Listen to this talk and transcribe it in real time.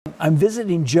I'm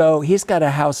visiting Joe. He's got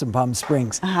a house in Palm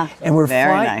Springs, and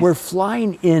we're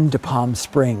flying into Palm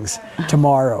Springs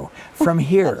tomorrow from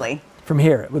here. Lovely. From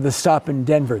here, with a stop in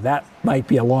Denver. That might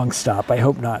be a long stop. I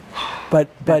hope not. But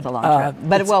That's a long trip.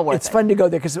 But it's well worth it. It's fun to go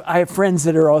there because I have friends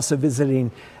that are also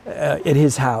visiting at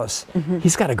his house.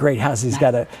 He's got a great house. He's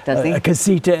got a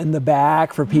casita in the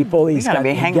back for people. He's got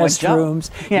guest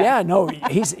rooms. Yeah, no,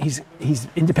 he's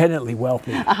independently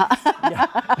wealthy.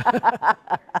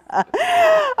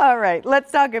 All right,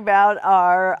 let's talk about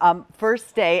our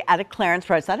first day at a clearance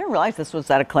price. I didn't realize this was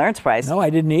at a clearance price. No, I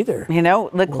didn't either. You know,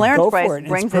 the clearance price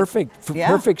brings it's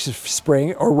perfect for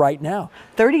spring or right now.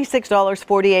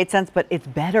 $36.48, but it's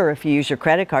better if you use your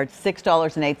credit card.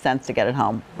 $6.08 to get it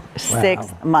home. 6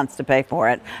 months to pay for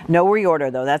it. No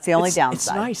reorder though. That's the only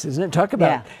downside. It's nice, isn't it? Talk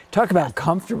about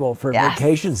comfortable for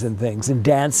vacations and things and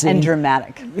dancing and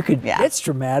dramatic. It's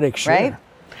dramatic, sure. Right?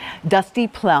 Dusty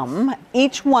Plum.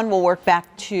 Each one will work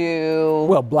back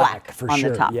to black for on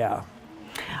sure. the top. Yeah.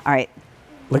 All right.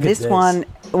 Look at this one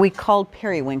we called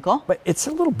Periwinkle. But it's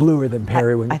a little bluer than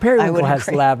Periwinkle. Periwinkle has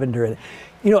lavender in it.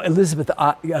 You know, Elizabeth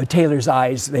Taylor's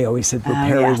eyes, they always said were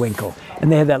periwinkle.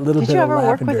 And they had that little bit of lavender. Did you ever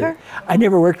work with her? I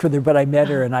never worked with her, but I met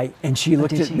her and she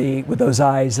looked at me with those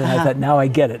eyes and I thought, now I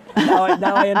get it. Now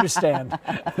I understand.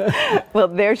 Well,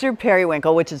 there's your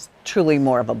periwinkle, which is truly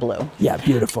more of a blue. Yeah,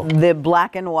 beautiful. The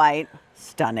black and white,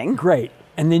 stunning. Great.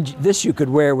 And then this you could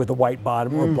wear with a white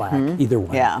bottom or black, either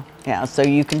one. Yeah, so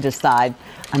you can decide,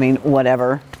 I mean,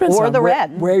 whatever. Depends or on the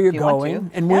red. Where you're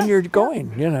going and when you're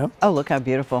going, you know. Oh, look how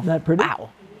beautiful. Isn't that pretty? Wow.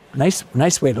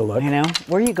 Nice way to look. You know,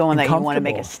 where are you going that you want to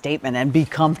make a statement and be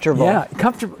comfortable? Yeah,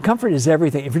 comfort is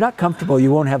everything. If you're not comfortable,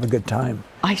 you won't have a good time.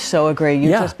 I so agree.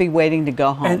 You'd just be waiting to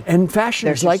go home. And fashion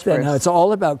is like that now. It's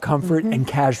all about comfort and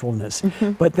casualness.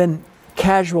 But then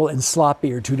casual and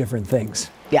sloppy are two different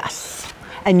things. Yes.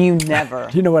 And you never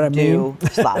do you know what I mean?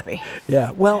 Sloppy. Yeah.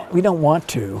 Well, we don't want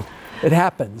to. It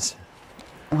happens.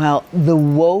 Well, the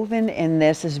woven in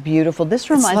this is beautiful. This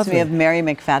reminds me of Mary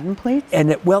McFadden pleats. And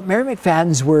Mary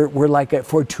McFadden's were like a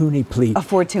Fortuny pleat. A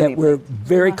Fortuny that were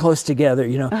very close together,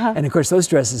 you know. And of course, those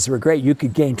dresses were great. You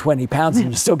could gain 20 pounds and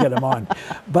you still get them on.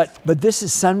 But this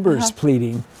is Sunburst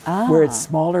pleating, where it's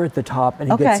smaller at the top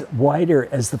and it gets wider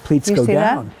as the pleats go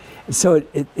down. That? So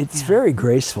it's very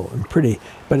graceful and pretty,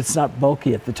 but it's not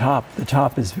bulky at the top. The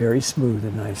top is very smooth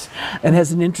and nice and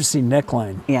has an interesting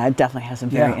neckline. Yeah, it definitely has a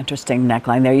very interesting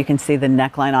neckline. There you can see the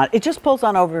neckline on it. It just pulls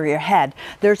on over your head.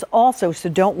 There's also, so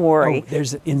don't worry. Oh,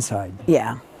 there's the inside.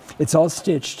 Yeah. It's all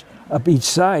stitched up each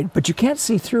side, but you can't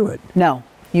see through it. No.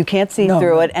 You can't see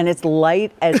through it, and it's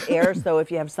light as air. So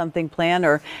if you have something planned,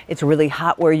 or it's really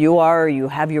hot where you are, or you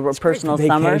have your personal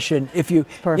summer vacation. If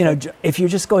if you're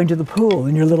just going to the pool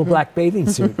in your little black bathing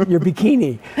suit, your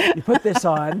bikini, you put this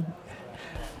on,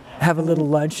 have a little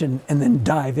lunch, and then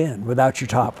dive in without your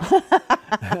top.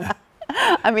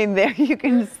 I mean, there you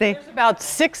can see. There's about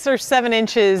 6 or 7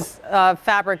 inches of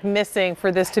fabric missing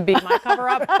for this to be my cover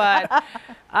up, but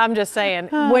I'm just saying,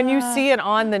 when you see it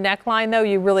on the neckline, though,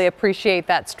 you really appreciate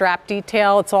that strap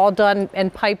detail. It's all done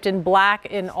and piped in black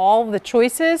in all of the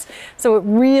choices, so it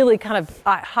really kind of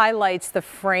highlights the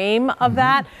frame of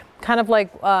that. Kind of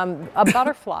like a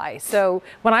butterfly. So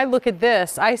when I look at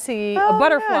this, I see a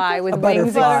butterfly with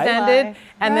wings extended,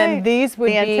 and then these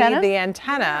would be the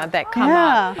antenna that come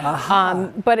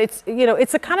up. But it's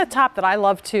it's the kind of top that I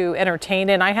love to entertain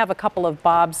in. I have a couple of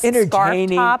Bob's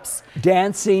scarf tops.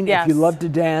 Dancing, if you love to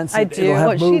dance. I do.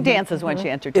 Well, she dances when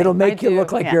she entertains. It'll make you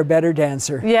look like you're a better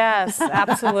dancer. Yes,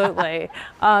 absolutely.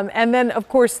 And then of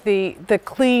course the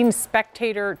clean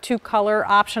spectator 2-color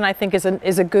option I think is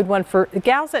a good one for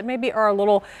gals that maybe are a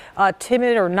little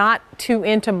timid or not too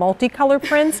into multicolor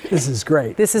prints. This is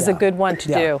great. This is a good one to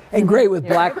do. And great with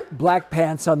black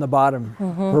pants on the bottom.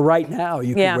 For right now,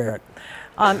 you can wear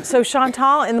it. So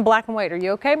Chantal in the black and white. Are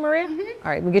you okay, Maria?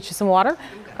 All right, we'll get you some water.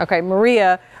 Okay,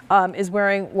 Maria is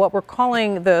wearing what we're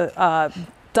calling the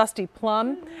Dusty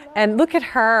Plum, and look at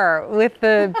her with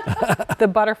the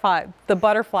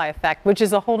butterfly effect, which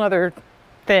is a whole other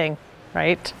thing.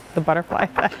 Right? The butterfly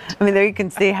effect. I mean, there you can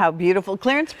see how beautiful.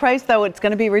 Clearance price, though, it's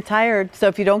going to be retired. So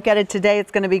if you don't get it today,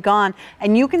 it's going to be gone.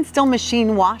 And you can still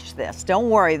machine wash this. Don't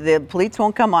worry. The pleats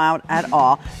won't come out at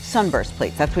all. Sunburst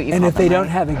pleats. That's what you call them. And if they don't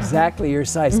have exactly your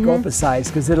size, go up a size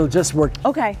because it'll just work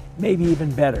maybe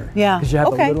even better. Yeah. Because you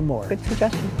have a little more. Good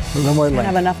suggestion. A little more length.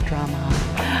 Have enough drama.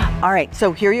 All right,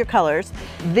 so here are your colors.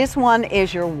 This one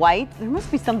is your white. There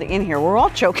must be something in here. We're all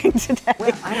choking today.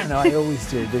 Well, I don't know. I always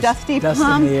do. There's Dusty dust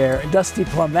Plum. in the air. Dusty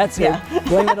Plum. That's it.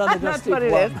 Blame it on the Dusty Plum.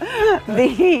 That's what it is.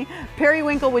 The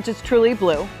Periwinkle, which is truly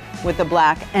blue with the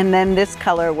black, and then this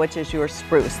color, which is your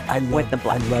spruce with the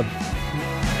black. I love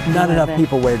not enough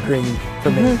people wear green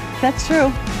for me. That's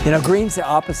true. You know, green's the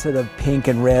opposite of pink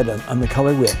and red on the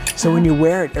color wheel. So when you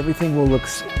wear it, everything will look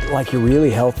like you're really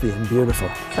healthy and beautiful.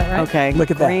 Is that right? Okay, look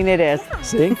at that. Green it is.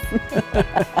 See?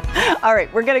 All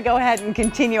right, we're going to go ahead and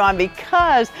continue on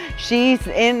because she's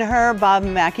in her Bob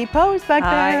and Mackie pose back there.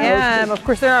 I am. Of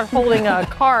course, they're not holding a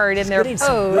card in their pose.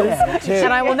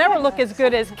 And I will never look as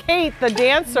good as Kate, the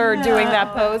dancer, doing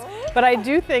that pose. But I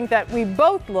do think that we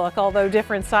both look, although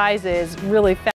different sizes, really fast.